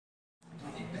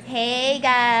Hey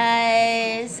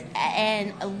guys,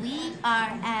 and we are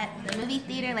at the movie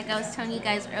theater. Like I was telling you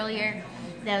guys earlier,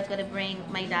 that I was gonna bring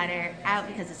my daughter out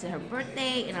because it's her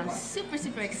birthday, and I'm super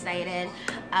excited.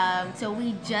 So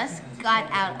we just got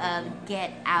out of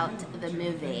Get Out, the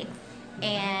movie,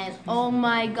 and oh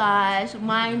my gosh,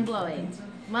 mind blowing.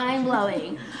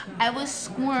 I was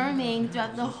squirming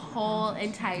throughout the whole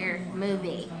entire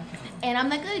movie, and I'm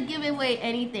not gonna give away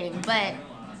anything, but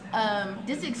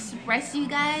just to express to you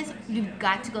guys, you've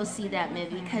got to go see that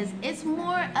movie because it's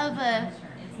more of a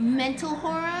mental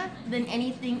horror than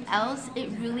anything else. It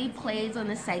really plays on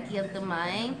the psyche of the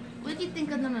mind. What did you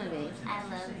think of the movie? I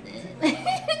loved it.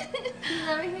 He's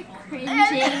over here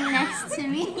cringing next to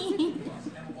me.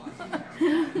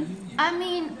 I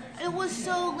mean, it was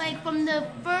so like from the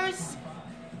first.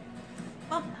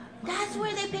 That's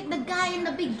where they picked the guy in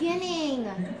the beginning.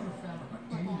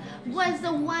 Was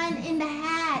the one in the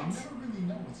hat.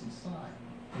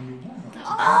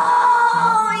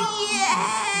 Oh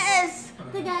yes!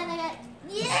 The guy that got.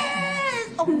 Yes!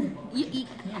 Oh,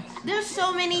 there's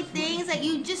so many things that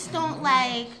you just don't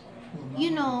like, you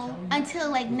know,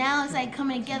 until like now it's like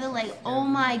coming together like, oh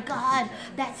my god,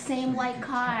 that same white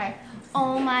car.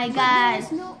 Oh my god.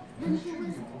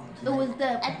 It was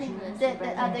the, I think it was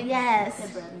the other, yes.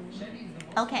 the brother.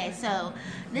 Okay, so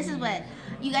this is what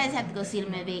you guys have to go see the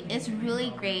movie. It's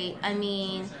really great. I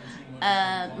mean,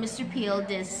 Mr. Peele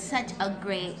did such a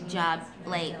great job,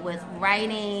 like with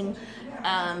writing,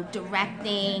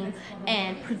 directing,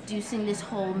 and producing this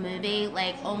whole movie.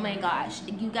 Like, oh my gosh,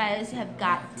 you guys have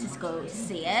got to go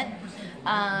see it.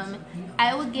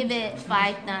 I would give it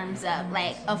 5 thumbs up,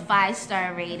 like a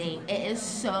 5-star rating. It is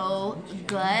so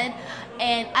good,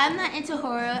 and I'm not into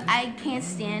horror. I can't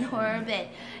stand horror, but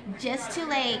just to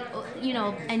like, you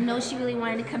know, I know she really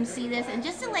wanted to come see this, and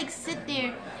just to like sit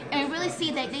there and really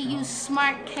see that they use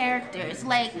smart characters.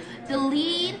 Like the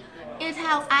lead is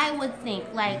how I would think,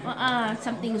 like,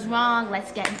 something's wrong,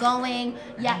 let's get going,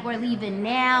 yeah, we're leaving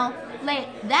now. Like,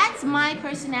 that's my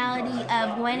personality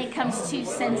of when it comes to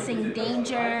sensing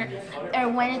danger, or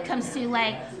when it comes to,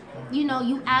 like, you know,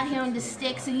 you out here on the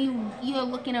sticks and you're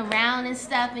looking around and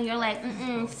stuff, and you're like,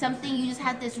 something, you just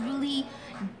have this really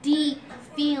deep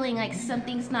feeling like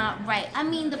something's not right. I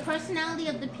mean, the personality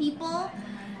of the people,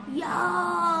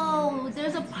 yo,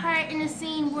 there's a part in the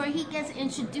scene where he gets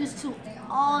introduced to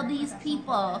all these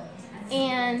people,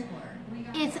 and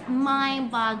it's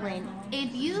mind-boggling.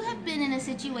 If you have been in a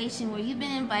situation where you've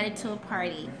been invited to a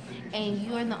party and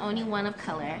you're the only one of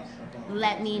color,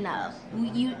 let me know.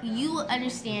 You will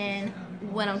understand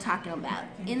what I'm talking about.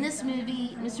 In this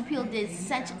movie, Mr. Peele did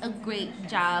such a great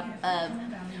job of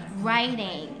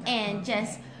writing and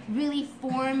just really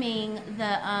forming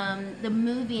the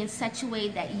movie in such a way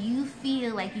that you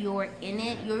feel like you're in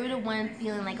it. You're the one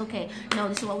feeling like, okay, no,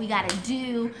 this is what we gotta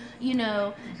do, you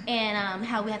know, and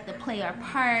how we have to play our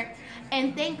part.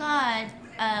 And thank God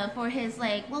for his,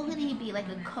 like, what would he be, like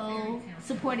a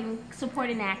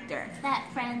supporting actor? That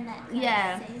friend that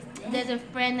saved it. There's a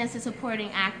friend that's a supporting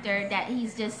actor that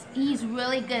he's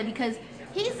really good, because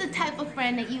he's the type of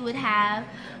friend that you would have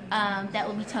that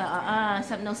would be told,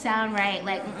 something don't sound right,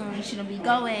 like, you shouldn't be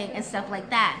going, and stuff like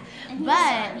that.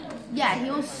 But, yeah,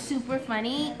 he was super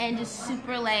funny, and just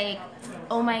super, like,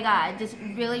 oh my god, just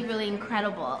really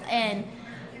incredible. And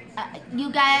you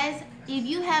guys, if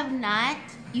you have not,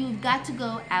 you've got to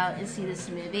go out and see this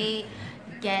movie.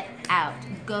 Get Out.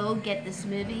 Go get this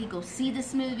movie. Go see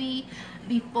this movie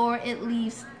before it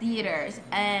leaves theaters.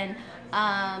 And,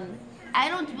 I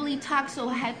don't really talk so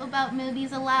hype about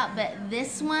movies a lot, but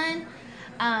this one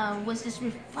was just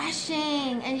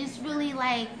refreshing, and just really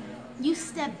like, you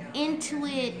step into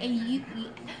it and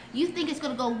you think it's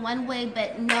gonna go one way,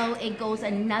 but no, it goes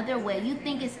another way. You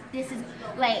think this is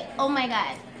like, oh my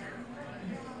god.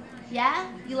 Yeah?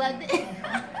 You loved it?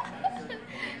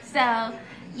 So,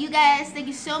 you guys, thank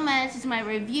you so much. This is my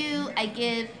review. I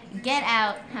give Get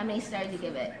Out, how many stars do you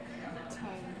give it?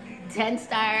 10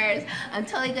 stars. I'm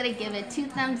totally gonna give it 2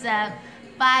 thumbs up,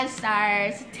 5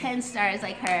 stars, 10 stars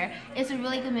like her. It's a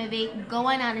really good movie. Go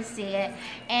on out and see it.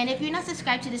 And if you're not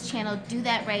subscribed to this channel, do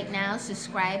that right now.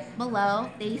 Subscribe below.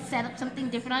 They set up something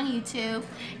different on YouTube.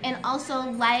 And also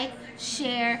like,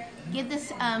 share, give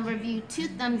this review 2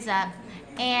 thumbs up.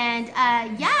 And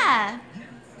yeah,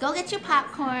 go get your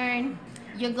popcorn.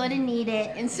 You're going to need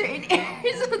it in certain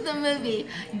areas of the movie.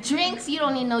 Drinks, you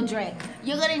don't need no drink.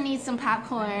 You're going to need some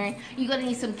popcorn. You're going to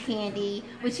need some candy,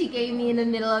 which he gave me in the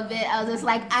middle of it. I was just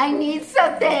like, I need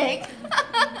something.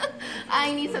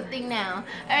 I need something now.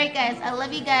 All right, guys. I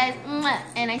love you guys.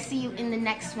 And I see you in the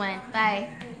next one. Bye.